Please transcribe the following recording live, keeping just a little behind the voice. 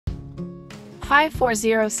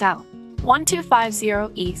540 South,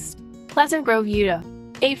 1250 East, Pleasant Grove, Utah,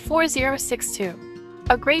 84062.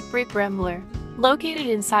 A great brick rambler, located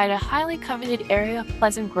inside a highly coveted area of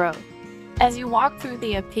Pleasant Grove. As you walk through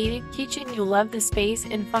the updated kitchen, you'll love the space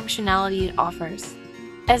and functionality it offers.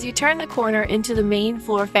 As you turn the corner into the main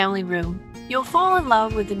floor family room, you'll fall in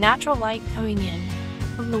love with the natural light coming in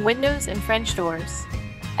from the windows and French doors.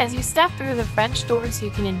 As you step through the French doors, you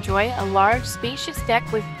can enjoy a large, spacious deck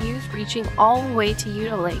with views reaching all the way to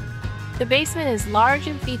Utah Lake. The basement is large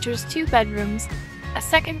and features 2 bedrooms, a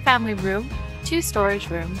second family room, 2 storage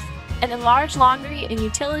rooms, and a large laundry and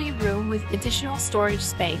utility room with additional storage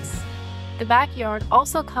space. The backyard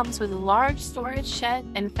also comes with a large storage shed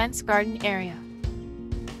and fenced garden area.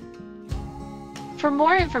 For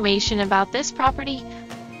more information about this property,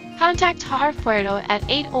 contact Harv Puerto at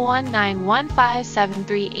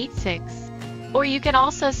 801-915-7386. Or you can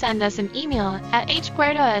also send us an email at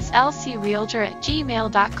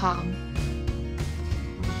hpuertoslcrealtor@gmail.com.